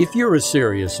 If you're a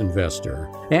serious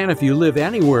investor, and if you live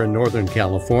anywhere in Northern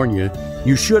California,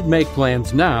 you should make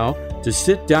plans now to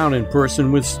sit down in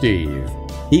person with Steve.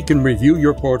 He can review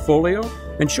your portfolio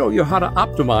and show you how to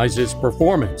optimize its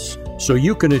performance so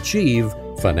you can achieve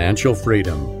financial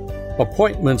freedom.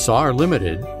 Appointments are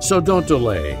limited, so don't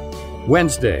delay.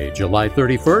 Wednesday, July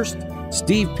 31st,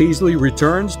 Steve Peasley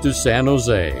returns to San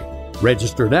Jose.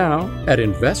 Register now at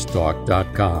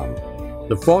investtalk.com.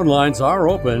 The phone lines are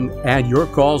open and your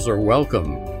calls are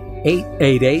welcome.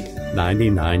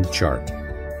 888-99-CHART.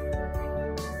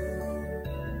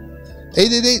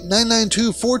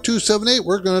 888-992-4278.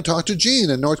 We're going to talk to Gene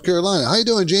in North Carolina. How you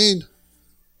doing, Gene?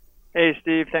 Hey,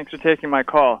 Steve. Thanks for taking my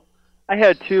call. I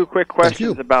had two quick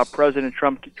questions about President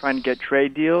Trump trying to get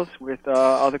trade deals with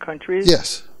other countries.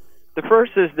 Yes. The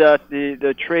first is that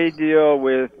the trade deal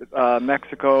with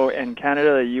Mexico and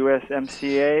Canada, the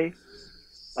USMCA.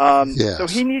 Yes. So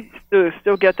he needs to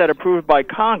still get that approved by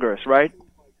Congress, right?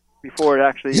 Before it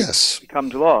actually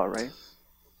becomes law, right?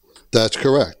 That's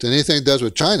correct. Anything it does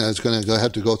with China is going to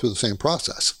have to go through the same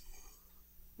process.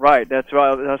 Right. That's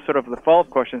sort of the follow-up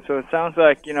question. So it sounds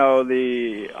like,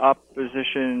 the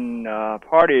opposition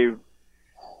party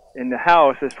in the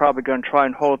House is probably going to try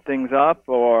and hold things up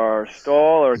or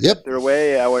stall or get their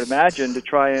way, I would imagine, to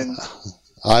try and...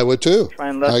 I would too. Try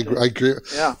and I agree.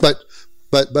 Yeah. But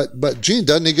Gene,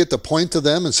 doesn't he get to point to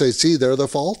them and say, see, they're the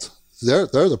fault? They're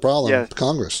the problem. Yes.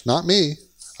 Congress, not me.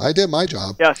 I did my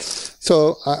job. Yes.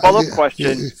 So follow-up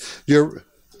question. Yes.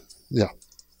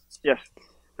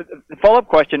 The follow-up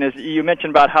question is: you mentioned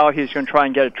about how he's going to try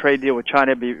and get a trade deal with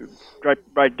China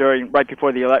right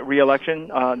before the re-election,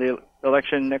 the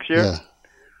election next year. Yeah.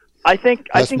 I think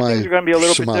things are going to be a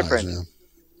little bit different.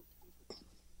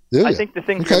 Yeah. I think the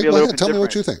things are going to be a little bit different. Tell me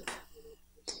what you think.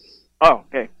 Oh,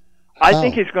 okay. I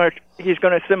think he's going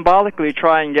to symbolically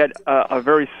try and get a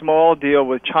very small deal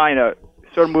with China,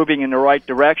 sort of moving in the right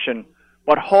direction,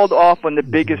 but hold off on the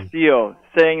biggest deal,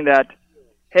 saying that,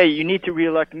 hey, you need to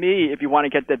reelect me if you want to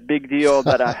get that big deal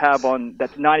that I have on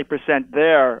that's 90%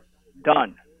 there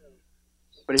done.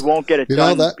 But he won't get it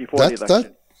done before the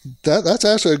election. That's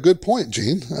actually a good point,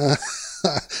 Gene.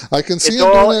 I can see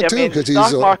him doing that too. The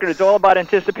stock market is all about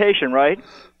anticipation, right?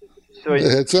 So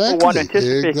people want to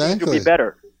anticipate things will be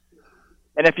better.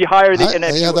 And if you hire if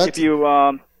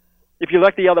you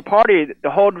elect the other party, the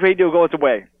whole trade deal goes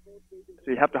away.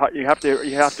 So you have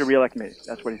to reelect me.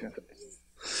 That's what he's going to say.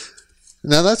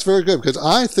 Now that's very good because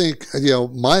I think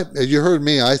you heard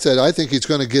me. I said I think he's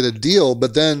going to get a deal,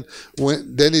 but then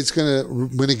when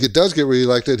he does get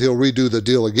reelected, he'll redo the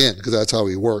deal again because that's how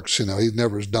he works. He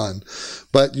never is done.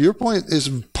 But your point is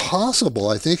possible.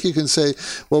 I think you can say,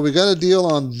 well, we got a deal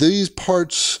on these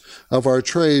parts of our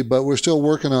trade, but we're still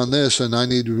working on this, and I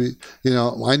need to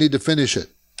I need to finish it.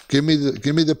 Give me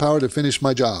the power to finish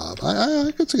my job.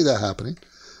 I could see that happening.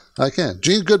 I can.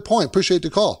 Gene, good point. Appreciate the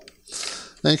call.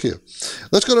 Thank you.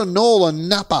 Let's go to Noel in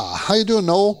Napa. How you doing,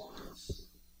 Noel?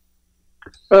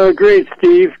 Great,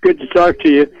 Steve. Good to talk to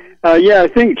you. I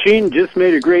think Gene just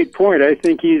made a great point. I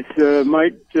think he's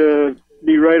might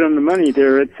be right on the money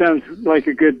there. It sounds like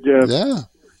a good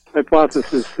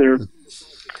hypothesis there.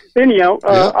 Anyhow,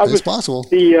 it's possible.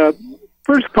 The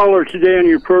first caller today on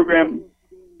your program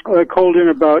called in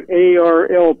about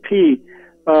ARLP.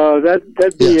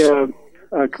 That'd be a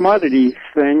commodity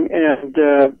thing, and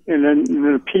then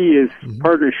the P is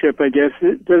partnership, I guess.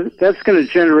 That's going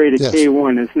to generate a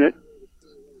K1, isn't it?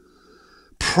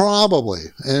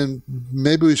 Probably, and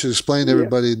maybe we should explain to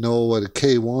everybody know what a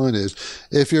K1 is.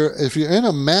 If you're in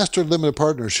a master limited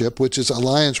partnership, which is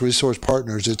Alliance Resource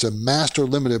Partners, it's a master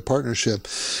limited partnership.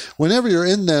 Whenever you're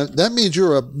in that means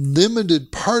you're a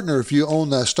limited partner if you own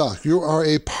that stock. You are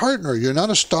a partner. You're not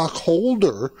a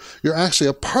stockholder. You're actually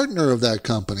a partner of that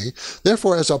company.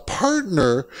 Therefore, as a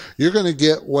partner, you're going to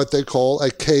get what they call a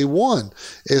K1.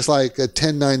 It's like a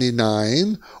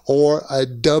 1099 or a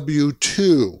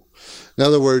W-2. In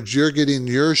other words, you're getting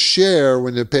your share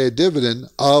when you pay a dividend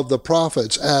of the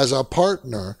profits as a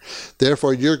partner.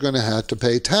 Therefore, you're going to have to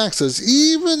pay taxes,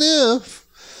 even if,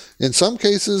 in some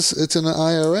cases, it's in an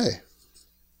IRA.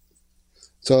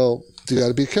 So you got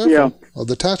to be careful of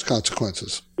the tax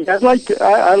consequences. I like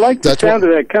the sound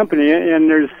of that company, and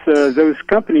there's those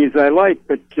companies I like,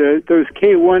 but those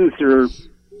K1s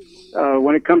are,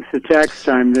 when it comes to tax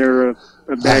time, they're a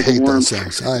bag of worms. I hate those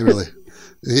things. I really.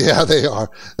 Yeah, they are.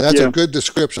 That's a good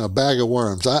description, a bag of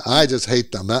worms. I just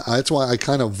hate them. That's why I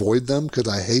kind of avoid them, because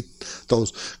I hate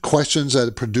those questions that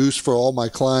it produce for all my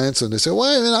clients. And they say,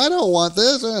 wait a minute, I don't want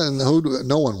this. And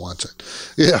no one wants it.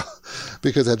 Yeah,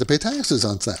 because I had to pay taxes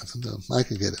on that. I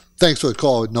can get it. Thanks for the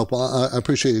call. I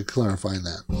appreciate you clarifying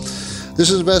that.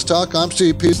 This is Invest Talk. I'm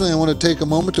Steve Peasley. I want to take a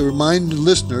moment to remind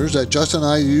listeners that Justin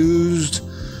and I used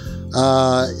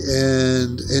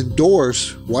and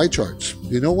endorse white charts.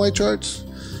 You know white charts?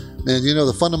 And you know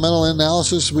the fundamental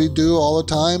analysis we do all the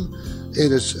time?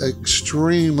 It is an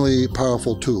extremely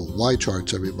powerful tool. Y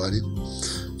charts, everybody.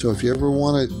 So if you ever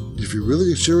want to, if you're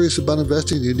really serious about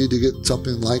investing, you need to get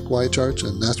something like Y charts,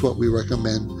 and that's what we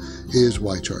recommend is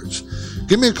Y charts.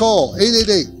 Give me a call,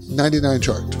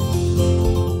 888-99-CHART.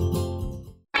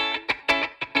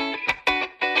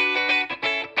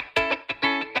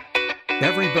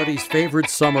 Everybody's favorite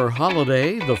summer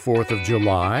holiday, the 4th of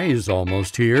July, is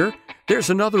almost here.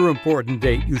 There's another important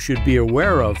date you should be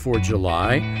aware of for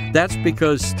July. That's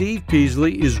because Steve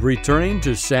Peasley is returning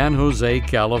to San Jose,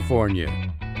 California.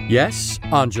 Yes,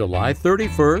 on July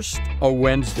 31st, a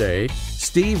Wednesday,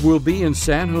 Steve will be in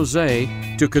San Jose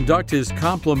to conduct his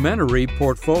complimentary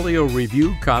portfolio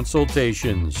review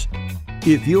consultations.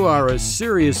 If you are a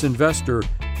serious investor,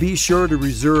 be sure to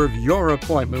reserve your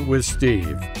appointment with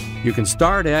Steve. You can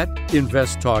start at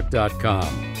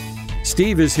investtalk.com.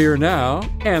 Steve is here now,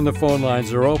 and the phone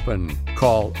lines are open.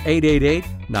 Call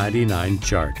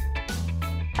 888-99-CHART.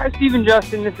 Hi, Steve and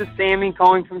Justin. This is Sammy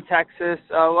calling from Texas.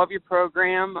 Love your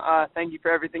program. Thank you for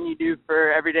everything you do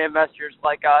for everyday investors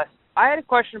like us. I had a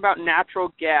question about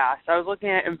natural gas. I was looking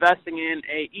at investing in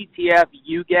a ETF,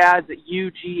 UGAZ,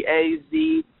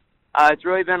 UGAZ. It's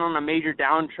really been on a major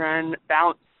downtrend,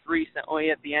 bounced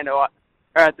recently at the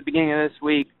beginning of this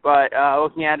week, but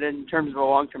looking at it in terms of a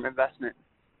long-term investment.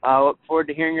 Look forward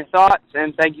to hearing your thoughts,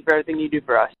 and thank you for everything you do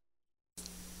for us.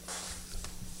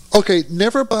 Okay,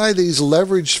 never buy these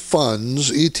leveraged funds,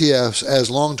 ETFs,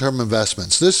 as long-term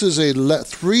investments. This is a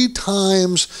 3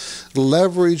 times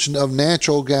leverage of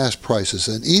natural gas prices.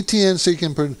 An ETNC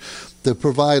can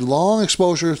provide long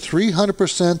exposure,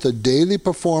 300% the daily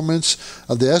performance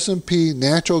of the S&P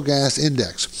Natural Gas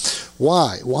Index.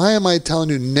 Why? Why am I telling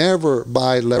you never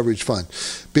buy leveraged fund?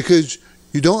 Because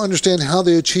you don't understand how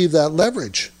they achieve that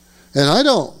leverage. And I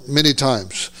don't many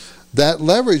times. That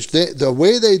leverage, the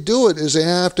way they do it is they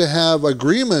have to have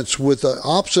agreements with the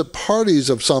opposite parties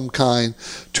of some kind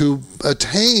to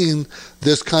attain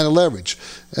this kind of leverage.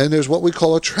 And there's what we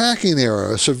call a tracking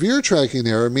error, a severe tracking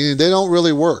error, meaning they don't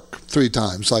really work 3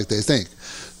 times like they think.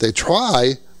 They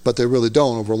try, but they really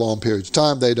don't over long periods of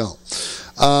time. They don't.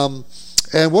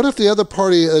 And what if the other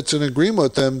party that's in agreement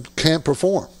with them can't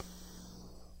perform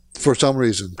for some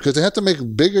reason? Because they have to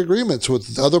make big agreements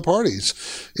with other parties.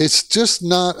 It's just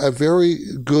not a very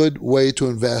good way to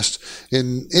invest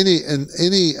in any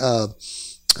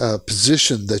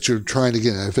position that you're trying to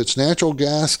get in. If it's natural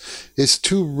gas, it's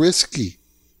too risky,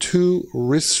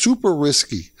 super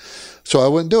risky. So I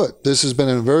wouldn't do it. This has been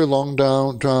a very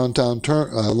long-term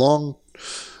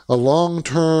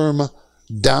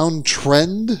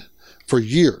downtrend for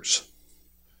years.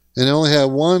 And it only had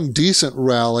one decent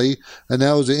rally, and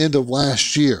that was the end of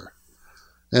last year.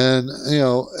 And,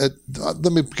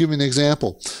 let me give you an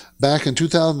example. Back in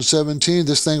 2017,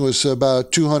 this thing was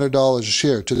about $200 a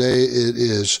share. Today, it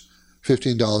is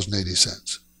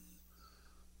 $15.80.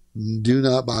 Do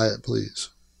not buy it, please.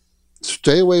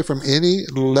 Stay away from any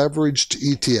leveraged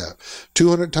ETF.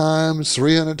 200 times,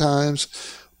 300 times.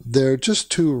 They're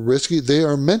just too risky. They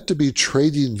are meant to be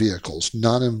trading vehicles,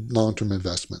 not in long-term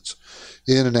investments,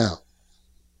 in and out.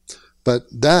 But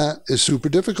that is super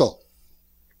difficult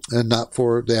and not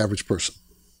for the average person.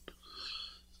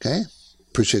 Okay?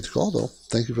 Appreciate the call, though.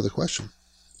 Thank you for the question.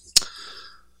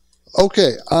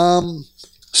 Okay.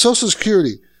 Social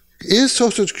Security. Is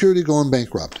Social Security going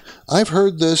bankrupt? I've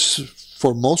heard this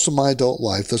for most of my adult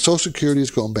life, that Social Security is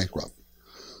going bankrupt.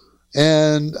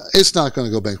 And it's not going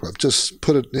to go bankrupt. Just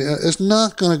put it, it's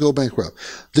not going to go bankrupt.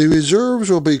 The reserves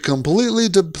will be completely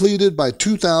depleted by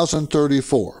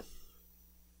 2034.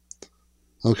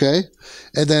 Okay?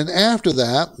 And then after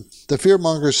that, the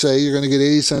fearmongers say you're going to get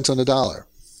 80 cents on the dollar.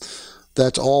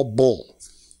 That's all bull.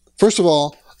 First of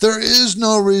all, there is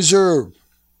no reserve.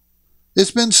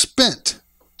 It's been spent.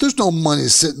 There's no money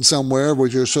sitting somewhere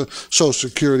with your Social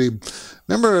Security.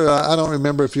 Remember, I don't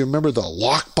remember if you remember the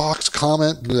lockbox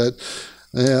comment that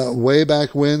way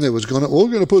back when they was we're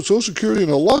going to put Social Security in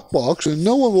a lockbox and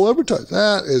no one will ever touch.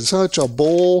 That is such a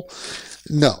bull.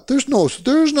 No, there's no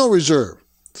reserve.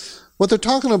 What they're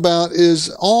talking about is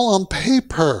all on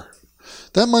paper.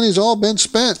 That money's all been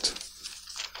spent.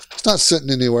 It's not sitting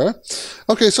anywhere.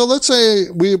 Okay, so let's say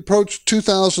we approach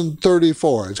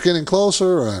 2034. It's getting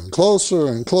closer and closer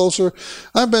and closer.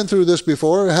 I've been through this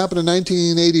before. It happened in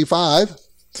 1985,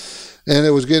 and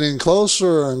it was getting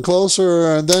closer and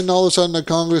closer, and then all of a sudden the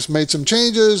Congress made some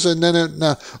changes, and then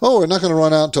we're not going to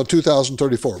run out until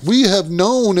 2034. We have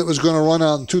known it was going to run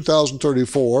out in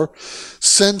 2034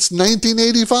 since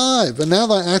 1985, and now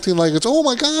they're acting like it's, oh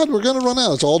my God, we're going to run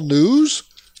out. It's all news.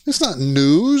 It's not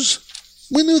news.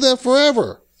 We knew that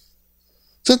forever.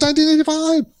 Since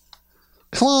 1985.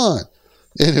 Come on.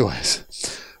 Anyways,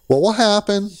 what will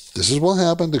happen? This is what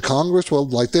happened. The Congress will,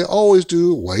 like they always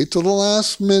do, wait till the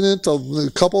last minute, a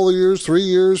couple of years, 3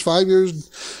 years, 5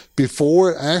 years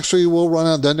before it actually will run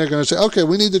out. Then they're going to say, okay,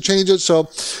 we need to change it. So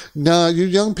now you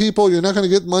young people, you're not going to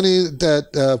get money.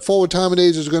 That full retirement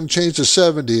age is going to change to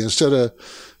 70 instead of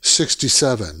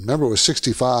 67. Remember, it was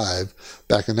 65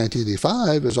 back in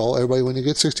 1985. Is all everybody when you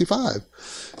get 65.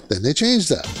 Then they changed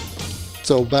that.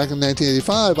 So back in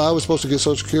 1985, I was supposed to get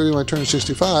Social Security when I turned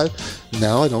 65.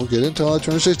 Now I don't get it until I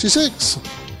turn 66.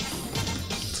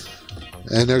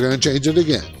 And they're going to change it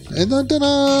again. And then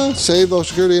save Social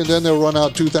Security, and then they'll run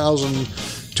out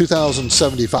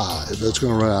 2075. That's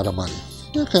going to run out of money.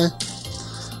 Okay.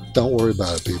 Don't worry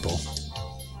about it, people.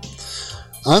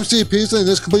 I'm Steve Peasley, and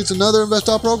this completes another Invest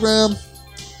Talk program.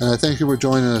 And I thank you for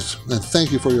joining us, and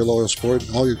thank you for your loyal support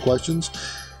and all your questions.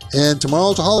 And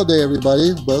tomorrow's a holiday,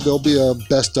 everybody, but there'll be a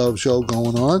best of show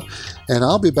going on. And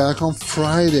I'll be back on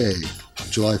Friday,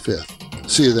 July 5th.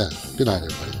 See you then. Good night,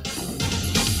 everybody.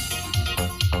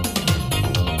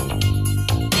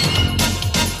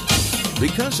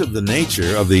 Because of the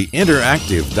nature of the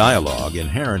interactive dialogue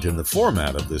inherent in the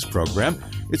format of this program,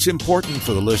 it's important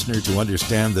for the listener to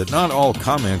understand that not all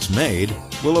comments made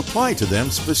will apply to them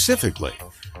specifically.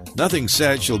 Nothing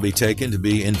said shall be taken to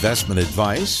be investment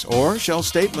advice, or shall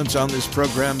statements on this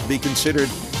program be considered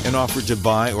an offer to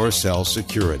buy or sell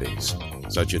securities.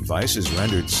 Such advice is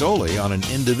rendered solely on an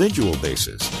individual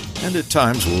basis, and at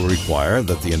times will require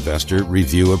that the investor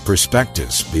review a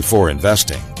prospectus before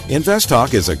investing. Invest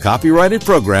Talk is a copyrighted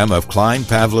program of Klein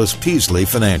Pavlis Peasley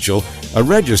Financial, a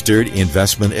registered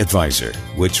investment advisor,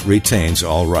 which retains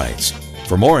all rights.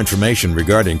 For more information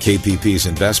regarding KPP's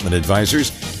investment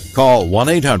advisors, call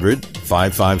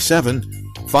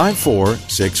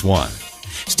 1-800-557-5461.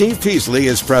 Steve Peasley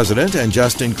is President and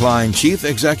Justin Klein Chief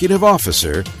Executive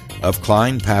Officer of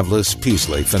Klein Pavlis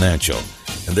Peasley Financial.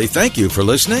 And they thank you for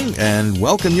listening and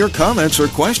welcome your comments or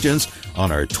questions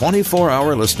on our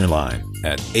 24-hour listener line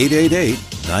at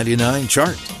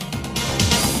 888-99-CHART.